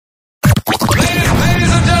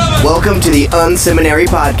Welcome to the unSeminary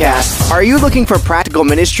podcast. Are you looking for practical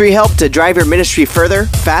ministry help to drive your ministry further,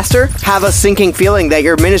 faster? Have a sinking feeling that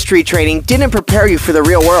your ministry training didn't prepare you for the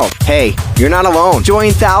real world? Hey, you're not alone.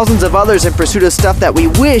 Join thousands of others in pursuit of stuff that we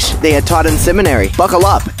wish they had taught in seminary. Buckle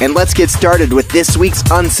up and let's get started with this week's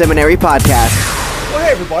unSeminary podcast. Well,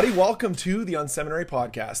 hey everybody, welcome to the unSeminary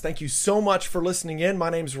podcast. Thank you so much for listening in. My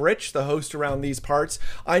name's Rich, the host around these parts.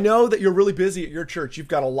 I know that you're really busy at your church. You've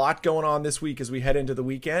got a lot going on this week as we head into the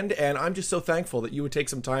weekend, and I'm just so thankful that you would take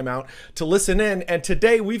some time out to listen in. And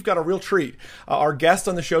today we've got a real treat. Our guest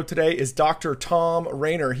on the show today is Dr. Thom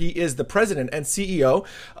Rainer. He is the president and CEO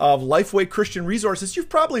of LifeWay Christian Resources. You've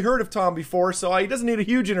probably heard of Thom before, so he doesn't need a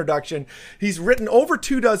huge introduction. He's written over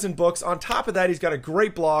 24 books. On top of that, he's got a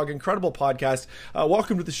great blog, incredible podcast.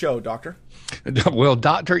 Welcome to the show, Doctor. Well,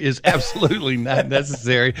 doctor is absolutely not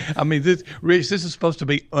necessary. I mean, Rich, this is supposed to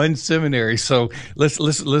be unSeminary, so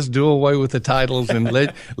let's do away with the titles and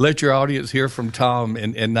let your audience hear from Thom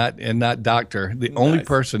and not doctor. The only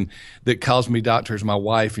person that calls me doctor is my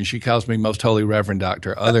wife, and she calls me Most Holy Reverend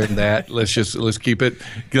Doctor. Other than that, let's keep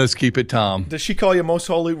it Thom. Does she call you Most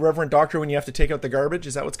Holy Reverend Doctor when you have to take out the garbage?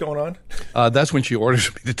 Is that what's going on? That's when she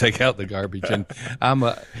orders me to take out the garbage, and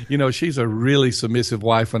she's a really submissive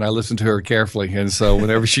wife when I listen to her carefully, and so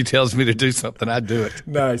whenever she tells me to do something, I do it.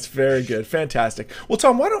 Nice, very good, fantastic. Well,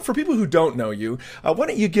 Thom, for people who don't know you, why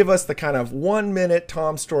don't you give us the kind of 1-minute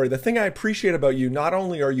Thom story? The thing I appreciate about you, not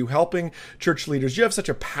only are you helping church leaders, you have such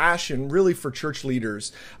a passion really for church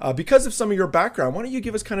leaders because of some of your background. Why don't you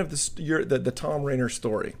give us kind of the Thom Rainer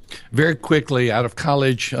story? Very quickly, out of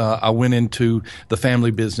college, I went into the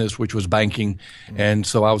family business, which was banking, and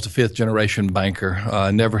so I was a fifth-generation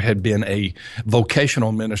banker. Never had been a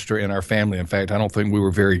vocational minister in our family. In fact, I don't think we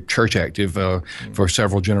were very church active for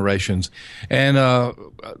several generations. And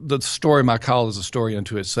the story my call is a story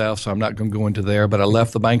unto itself, so I'm not going to go into there. But I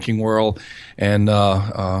left the banking world and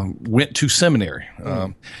went to seminary.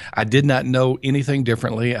 I did not know anything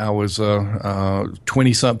differently. I was a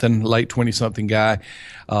 20-something, late 20-something guy.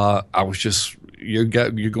 I was just you're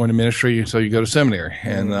going to ministry, so you go to seminary.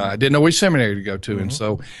 And I didn't know which seminary to go to. And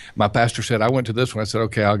so my pastor said, I went to this one. I said,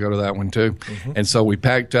 okay, I'll go to that one too. And so we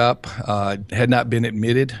packed up, had not been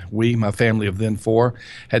admitted. My family of then 4,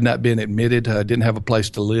 had not been admitted, didn't have a place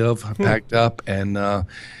to live. I packed up and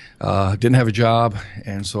didn't have a job.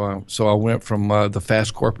 And so I went from the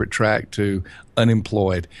fast corporate track to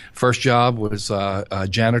unemployed. First job was a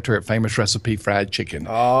janitor at Famous Recipe Fried Chicken.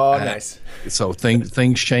 Oh, nice. So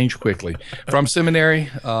things changed quickly. From seminary,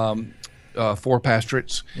 4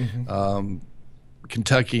 pastorates,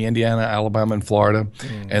 Kentucky, Indiana, Alabama, and Florida.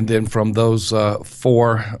 And then from those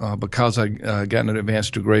 4, because I got an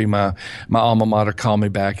advanced degree, my alma mater called me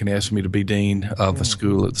back and asked me to be dean of a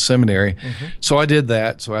school at the seminary. So I did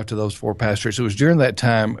that. So after those 4 pastorates, it was during that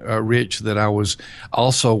time, Rich, that I was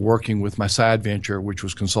also working with my side venture, which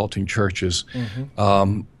was consulting churches.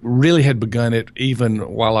 Really had begun it even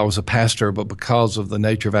while I was a pastor, but because of the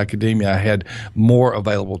nature of academia, I had more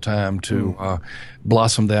available time to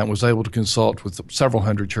blossom that and was able to consult with several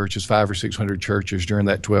hundred churches, 500 or 600 churches during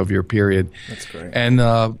that 12-year period. That's great. And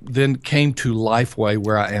then came to LifeWay,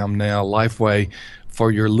 where I am now. LifeWay, for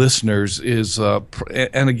your listeners, is,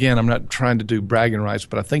 and again, I'm not trying to do bragging rights,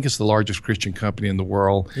 but I think it's the largest Christian company in the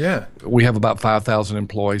world. Yeah. We have about 5,000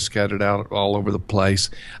 employees scattered out all over the place.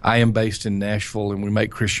 I am based in Nashville, and we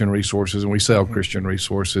make Christian resources, and we sell Christian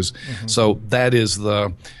resources. So that is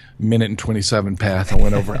the minute and 27 path. I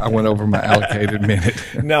went over my allocated minute.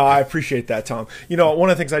 No, I appreciate that, Thom.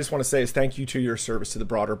 One of the things I just want to say is thank you to your service to the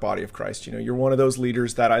broader body of Christ. You're one of those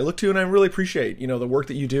leaders that I look to and I really appreciate, the work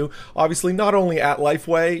that you do. Obviously, not only at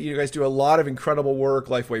LifeWay, you guys do a lot of incredible work,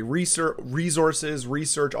 LifeWay resources,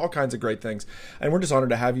 research, all kinds of great things. And we're just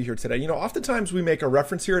honored to have you here today. Oftentimes we make a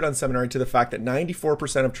reference here at unSeminary to the fact that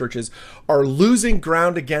 94% of churches are losing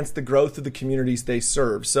ground against the growth of the communities they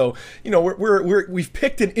serve. So, we've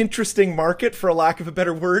picked an interesting market, for a lack of a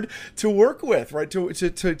better word, to work with, right?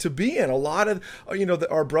 To be in. A lot of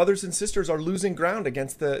our brothers and sisters are losing ground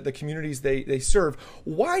against the communities they serve.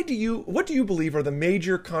 What do you believe are the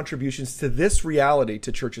major contributions to this reality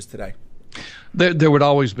to churches today? There would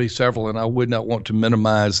always be several, and I would not want to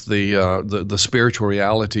minimize the spiritual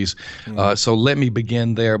realities. So let me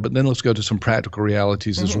begin there, but then let's go to some practical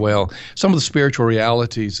realities as well. Some of the spiritual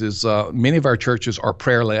realities is many of our churches are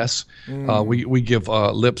prayerless. We give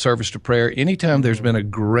lip service to prayer. Anytime there's been a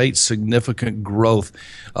great significant growth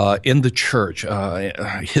in the church,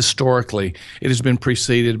 historically, it has been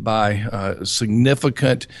preceded by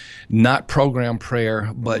significant, not programmed prayer,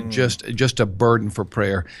 but just a burden for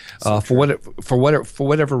prayer. For for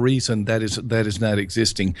whatever reason that is not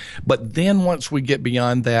existing. But then once we get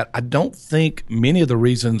beyond that, I don't think many of the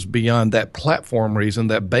reasons beyond that platform reason,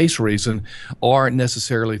 that base reason, are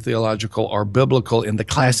necessarily theological or biblical in the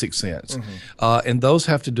classic sense. And those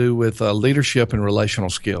have to do with leadership and relational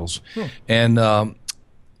skills. And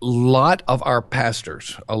lot of our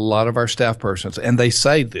pastors, a lot of our staff persons, and they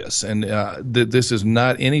say this, and this is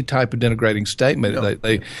not any type of denigrating statement. No.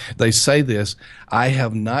 They say this. I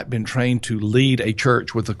have not been trained to lead a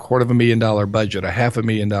church with a $250,000 budget, a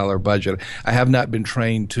 $500,000 budget. I have not been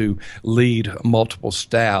trained to lead multiple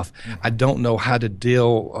staff. I don't know how to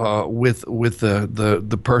deal with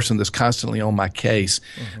the person that's constantly on my case.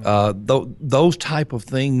 Those type of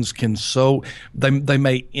things can they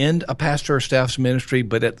may end a pastor or staff's ministry,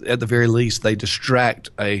 but at the very least, they distract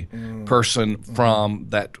a person from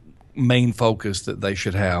that main focus that they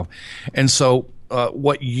should have. And so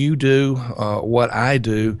what you do, what I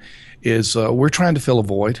do, is we're trying to fill a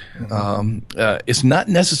void. It's not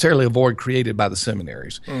necessarily a void created by the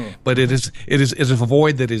seminaries, but it is a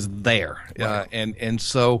void that is there. Right. And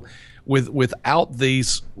so without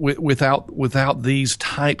these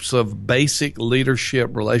types of basic leadership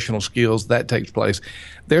relational skills, that takes place.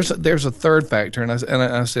 There's a third factor, and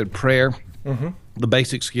I said prayer. The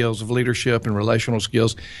basic skills of leadership and relational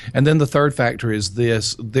skills. And then the third factor is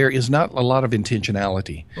this: there is not a lot of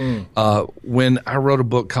intentionality. When I wrote a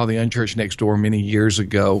book called The Unchurched Next Door many years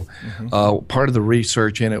ago, part of the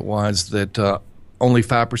research in it was that only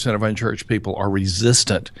 5% of unchurched people are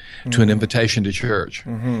resistant to an invitation to church.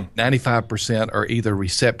 95% are either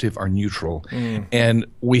receptive or neutral. And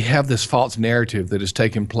we have this false narrative that has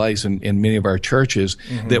taken place in many of our churches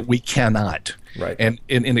that we cannot. Right. And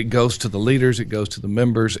it goes to the leaders, it goes to the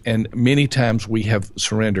members, and many times we have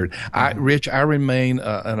surrendered. Rich, I remain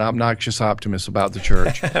an obnoxious optimist about the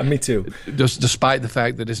church. Me too. Despite the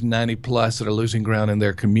fact that it's 90 plus that are losing ground in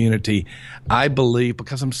their community, I believe,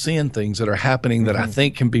 because I'm seeing things that are happening that I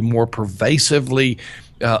think can be more pervasively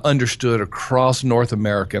understood across North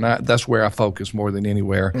America, and that's where I focus more than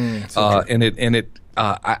anywhere.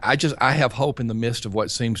 I have hope in the midst of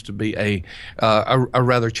what seems to be a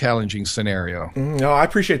rather challenging scenario. No, I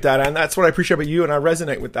appreciate that, and that's what I appreciate about you, and I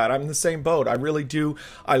resonate with that. I'm in the same boat. I really do.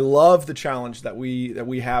 I love the challenge that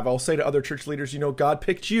we have. I'll say to other church leaders, God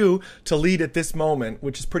picked you to lead at this moment,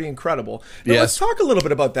 which is pretty incredible. Now, let's talk a little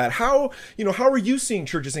bit about that. How are you seeing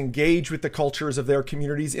churches engage with the cultures of their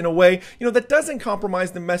communities in a way, that doesn't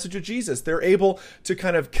compromise the message of Jesus? They're able to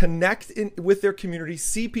kind of connect with their community,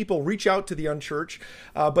 see people, reach out to the unchurched,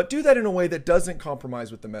 but do that in a way that doesn't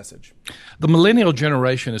compromise with the message. The millennial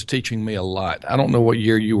generation is teaching me a lot. I don't know what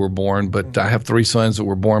year you were born, but I have 3 sons that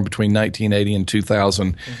were born between 1980 and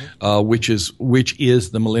 2000, which is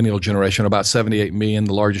the millennial generation, about 78 million,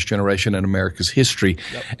 the largest generation in America's history.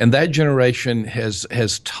 And that generation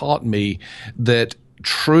has taught me that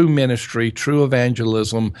true ministry, true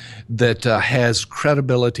evangelism that has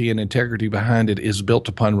credibility and integrity behind it is built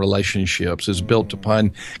upon relationships, is built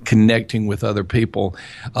upon connecting with other people.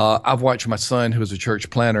 I've watched my son, who is a church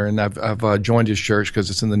planner, and I've joined his church because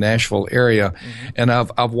it's in the Nashville area, and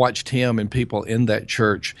I've watched him and people in that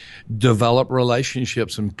church develop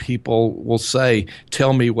relationships, and people will say,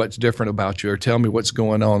 tell me what's different about you, or tell me what's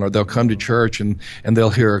going on, or they'll come to church and they'll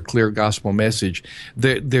hear a clear gospel message.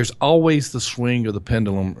 There's always the swing of the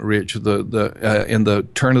pendulum, Rich. In the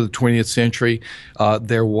turn of the 20th century,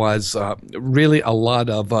 there was really a lot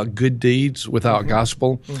of good deeds without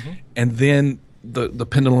gospel, and then the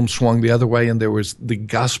pendulum swung the other way, and there was the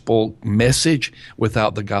gospel message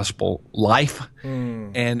without the gospel life.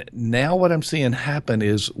 And now what I'm seeing happen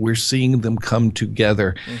is we're seeing them come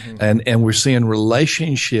together, and we're seeing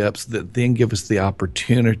relationships that then give us the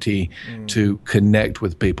opportunity to connect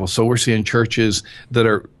with people. So we're seeing churches that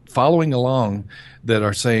are following along, that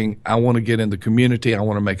are saying, I want to get in the community, I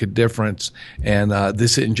want to make a difference, and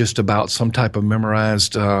this isn't just about some type of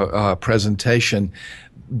memorized presentation,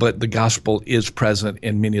 but the gospel is present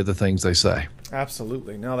in many of the things they say.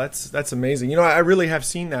 Absolutely. No, that's amazing. I really have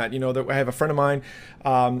seen that. That I have a friend of mine,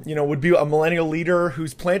 would be a millennial leader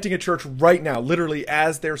who's planting a church right now, literally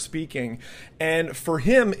as they're speaking. And for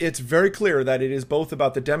him, it's very clear that it is both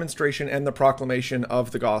about the demonstration and the proclamation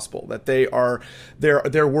of the gospel. That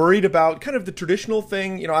they're worried about kind of the traditional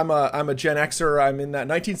thing. I'm a Gen Xer. I'm in that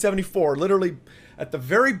 1974, literally at the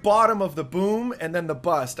very bottom of the boom and then the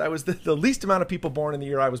bust. I was the least amount of people born in the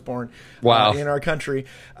year I was born. Wow. In our country.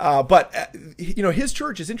 But his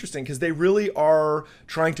church is interesting because they really are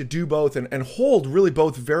trying to do both and hold really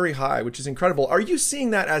both very high, which is incredible. Are you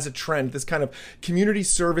seeing that as a trend, this kind of community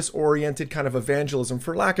service oriented kind of evangelism,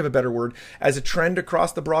 for lack of a better word, as a trend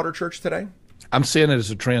across the broader church today? I'm seeing it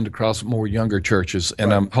as a trend across more younger churches,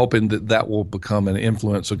 and I'm hoping that that will become an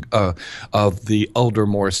influence of the older,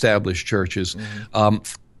 more established churches.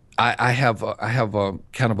 I have a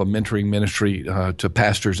kind of a mentoring ministry to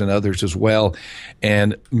pastors and others as well,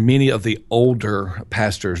 and many of the older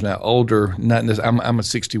pastors now not necessarily, I'm a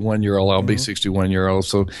 61-year-old. I'll be 61-year-old,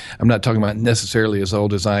 so I'm not talking about necessarily as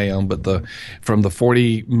old as I am, but from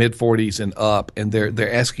the mid 40s and up, and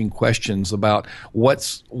they're asking questions about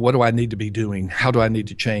what do I need to be doing, how do I need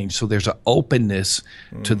to change. So there's an openness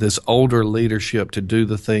to this older leadership to do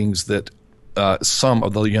the things that some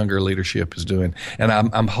of the younger leadership is doing, and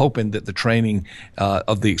I'm hoping that the training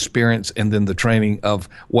of the experience and then the training of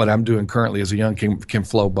what I'm doing currently as a young can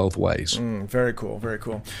flow both ways. Very cool, very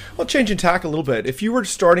cool. Well, changing tack a little bit. If you were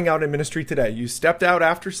starting out in ministry today, you stepped out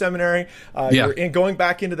after seminary, you're going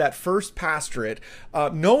back into that first pastorate,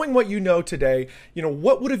 knowing what you know today,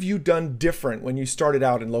 what would have you done different when you started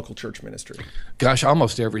out in local church ministry? Gosh,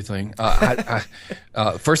 almost everything.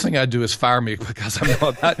 First thing I'd do is fire me because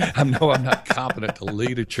I know I'm not competent to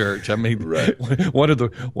lead a church. I mean, one of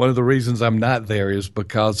the reasons I'm not there is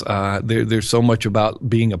because there's so much about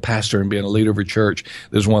being a pastor and being a leader of a church.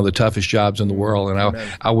 There's one of the toughest jobs in the world, and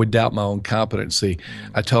I would doubt my own competency.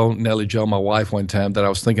 I told Nellie Jo, my wife, one time that I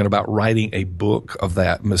was thinking about writing a book of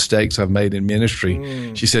that, mistakes I've made in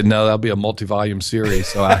ministry. She said, "No, that'll be a multi-volume series."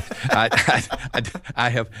 So I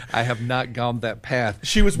have not gone that path.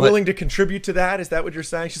 She was willing to contribute to that. Is that what you're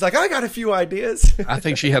saying? She's like, I got a few ideas. I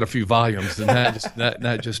think she had a few volumes, and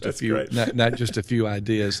not just a few, not just a few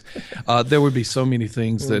ideas. There would be so many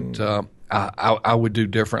things that I would do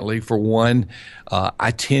differently. For one,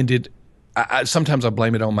 sometimes I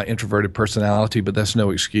blame it on my introverted personality, but that's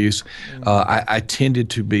no excuse. I tended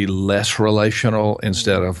to be less relational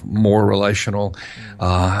instead of more relational.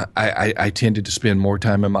 I tended to spend more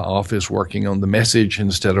time in my office working on the message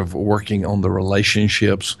instead of working on the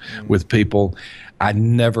relationships with people. I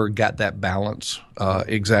never got that balance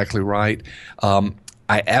exactly right.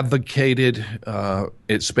 I advocated,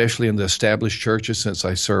 especially in the established churches, since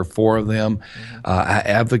I served 4 of them, I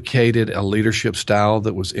advocated a leadership style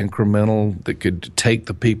that was incremental, that could take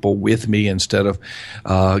the people with me instead of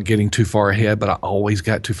getting too far ahead. But I always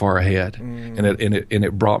got too far ahead, and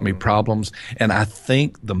it brought me problems. And I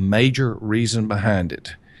think the major reason behind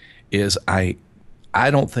it is I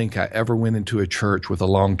don't think I ever went into a church with a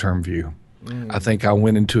long-term view. I think I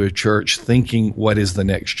went into a church thinking, what is the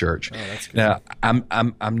next church? Now,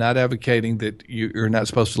 I'm not advocating that you're not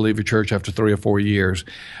supposed to leave a church after 3 or 4 years,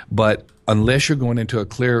 but unless you're going into a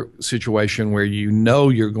clear situation where you know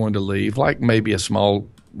you're going to leave, like maybe a small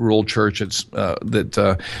rural church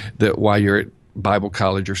that while you're at Bible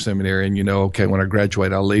college or seminary and okay, when I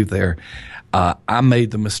graduate, I'll leave there. I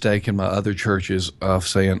made the mistake in my other churches of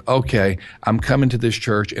saying, okay, I'm coming to this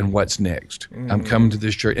church and what's next? I'm coming to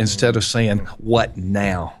this church instead of saying, what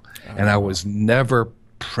now? And I was never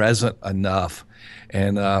present enough.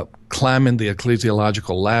 And climbing the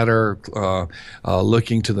ecclesiological ladder,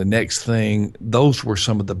 looking to the next thing, those were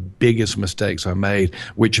some of the biggest mistakes I made,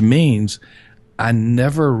 which means I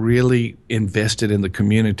never really invested in the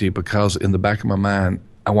community because in the back of my mind,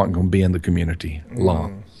 I wasn't going to be in the community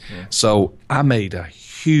long. So I made a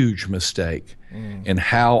huge mistake in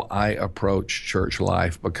how I approached church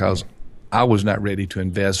life because I was not ready to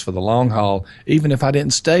invest for the long haul. Even if I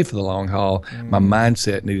didn't stay for the long haul, my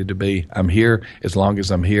mindset needed to be, I'm here as long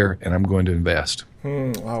as I'm here, and I'm going to invest.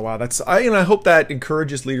 Oh, wow. I hope that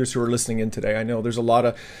encourages leaders who are listening in today. I know there's a lot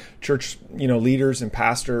of church, leaders and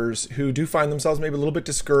pastors who do find themselves maybe a little bit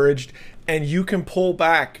discouraged, and you can pull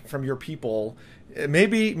back from your people.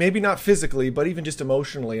 Maybe not physically, but even just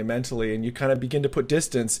emotionally and mentally, and you kind of begin to put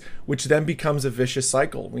distance, which then becomes a vicious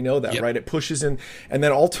cycle. We know that, right? It pushes in, and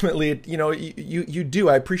then ultimately, you do.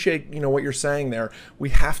 I appreciate, what you're saying there. We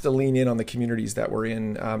have to lean in on the communities that we're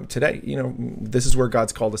in today. This is where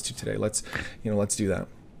God's called us to today. Let's do that.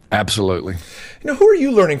 Absolutely. Who are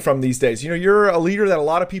you learning from these days? You're a leader that a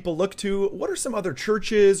lot of people look to. What are some other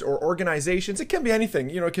churches or organizations? It can be anything.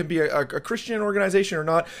 It can be a Christian organization or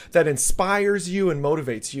not that inspires you and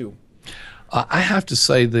motivates you. I have to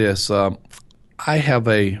say this. I have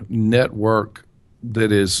a network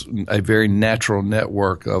that is a very natural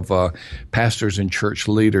network of pastors and church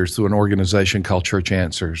leaders through an organization called Church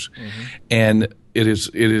Answers. And it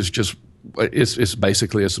is just it's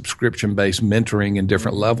basically a subscription-based mentoring and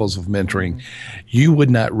different levels of mentoring. You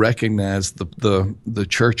would not recognize the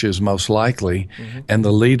churches most likely and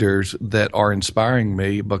the leaders that are inspiring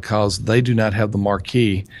me because they do not have the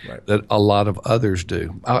marquee that a lot of others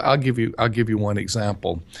do. I'll give you one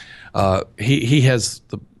example. He has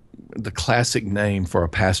the classic name for a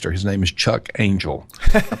pastor. His name is Chuck Angel.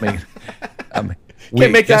 I mean,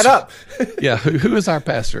 can't make that up. Yeah, who is our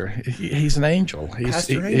pastor? He's an angel.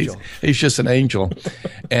 He's just an angel,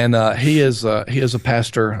 and he is a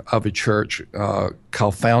pastor of a church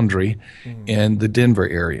called Foundry in the Denver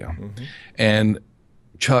area, and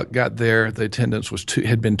Chuck got there. The attendance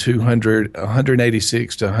had been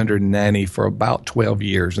 186 to 190 for about 12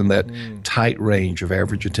 years in that tight range of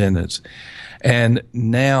average attendance, and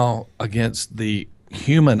now against the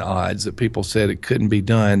human odds that people said it couldn't be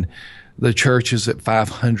done, the church is at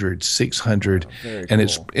 500, 600, and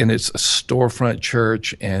it's a storefront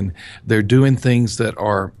church, and they're doing things that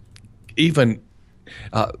are even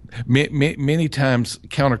many times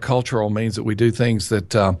countercultural. Means that we do things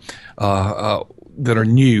that are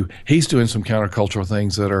new. He's doing some countercultural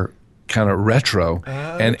things that are kind of retro,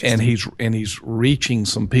 and he's reaching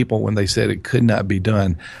some people when they said it could not be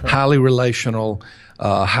done. Highly relational,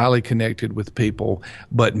 highly connected with people,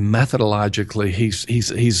 but methodologically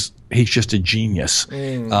he's just a genius.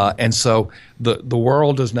 And so the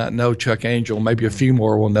world does not know Chuck Angel. Maybe a few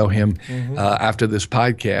more will know him after this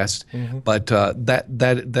podcast. But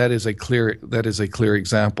that is a clear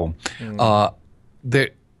example. The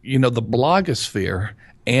blogosphere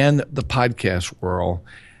and the podcast world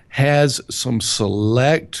has some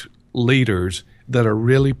select leaders that are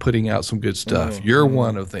really putting out some good stuff. You're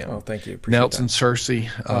one of them. Oh, thank you. Appreciate Nelson that. Searcy,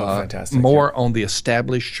 fantastic. more on the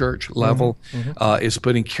established church level, is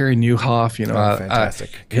putting Kerry Newhoff. Fantastic.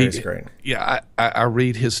 Kerry's great. Yeah, I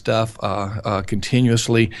read his stuff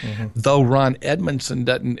continuously. Though Ron Edmondson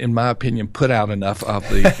doesn't, in my opinion, put out enough of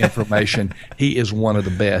the information, he is one of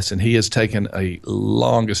the best, and he has taken a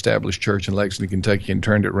long-established church in Lexington, Kentucky, and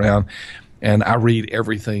turned it around. And I read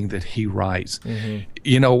everything that he writes.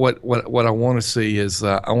 You know what I want to see is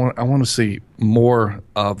I want to see more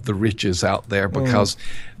of the riches out there, because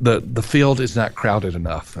the field is not crowded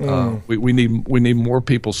enough. We need more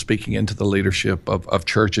people speaking into the leadership of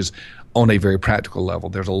churches on a very practical level.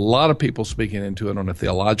 There's a lot of people speaking into it on a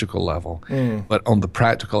theological level, but on the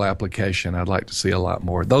practical application, I'd like to see a lot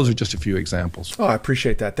more. Those are just a few examples. Oh, I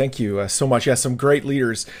appreciate that. Thank you so much. Yeah, some great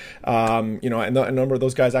leaders. And a number of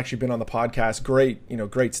those guys actually been on the podcast.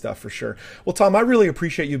 Great stuff for sure. Well, Thom, I really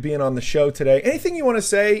appreciate you being on the show today. Anything you want to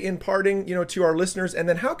say in parting, to our listeners? And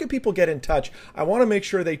then how can people get in touch? I want to make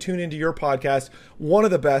sure they tune into your podcast. One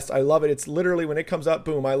of the best. I love it. It's literally, when it comes up,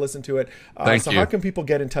 boom, I listen to it. Thank you. How can people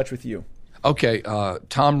get in touch with you? Okay,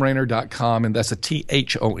 ThomRainer.com, and that's a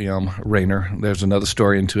Thom Rainer. There's another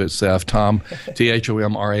story into itself. Thom,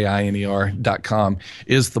 ThomRainer.com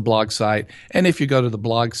is the blog site. And if you go to the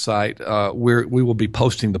blog site, we will be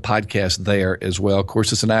posting the podcast there as well. Of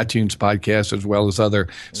course, it's an iTunes podcast as well as other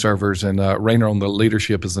servers, and Rainer on the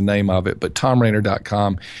Leadership is the name of it. But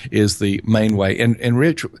ThomRainer.com is the main way. And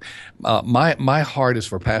Rich, my heart is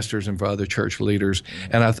for pastors and for other church leaders,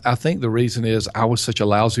 and I think the reason is I was such a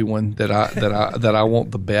lousy one that I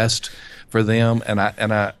want the best for them, and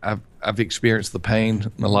I've experienced the pain.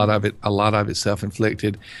 A lot of it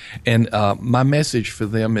self-inflicted, and my message for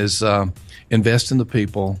them is invest in the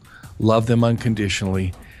people, love them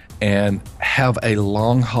unconditionally, and have a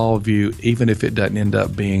long haul view, even if it doesn't end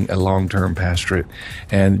up being a long-term pastorate,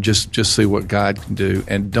 and just see what God can do.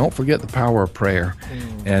 And don't forget the power of prayer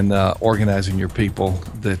and organizing your people,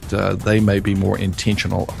 that they may be more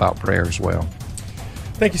intentional about prayer as well.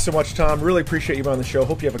 Thank you so much, Thom. Really appreciate you being on the show.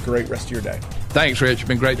 Hope you have a great rest of your day. Thanks, Rich. It's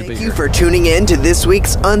been great to be here. Thank you for tuning in to this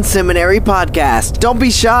week's unSeminary podcast. Don't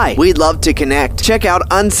be shy. We'd love to connect. Check out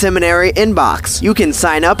unSeminary inbox. You can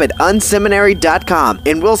sign up at unSeminary.com,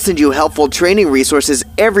 and we'll send you helpful training resources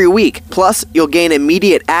every week. Plus, you'll gain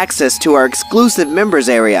immediate access to our exclusive members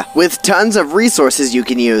area with tons of resources you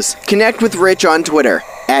can use. Connect with Rich on Twitter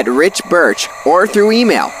at Rich Birch, or through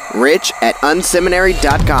email,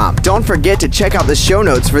 rich@unseminary.com. Don't forget to check out the show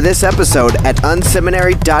notes for this episode at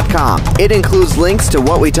unseminary.com. It includes links to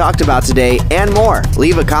what we talked about today and more.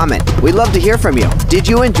 Leave a comment. We'd love to hear from you. Did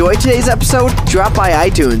you enjoy today's episode? Drop by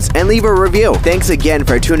iTunes and leave a review. Thanks again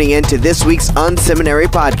for tuning in to this week's unSeminary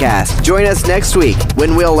podcast. Join us next week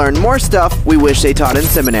when we'll learn more stuff we wish they taught in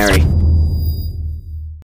seminary.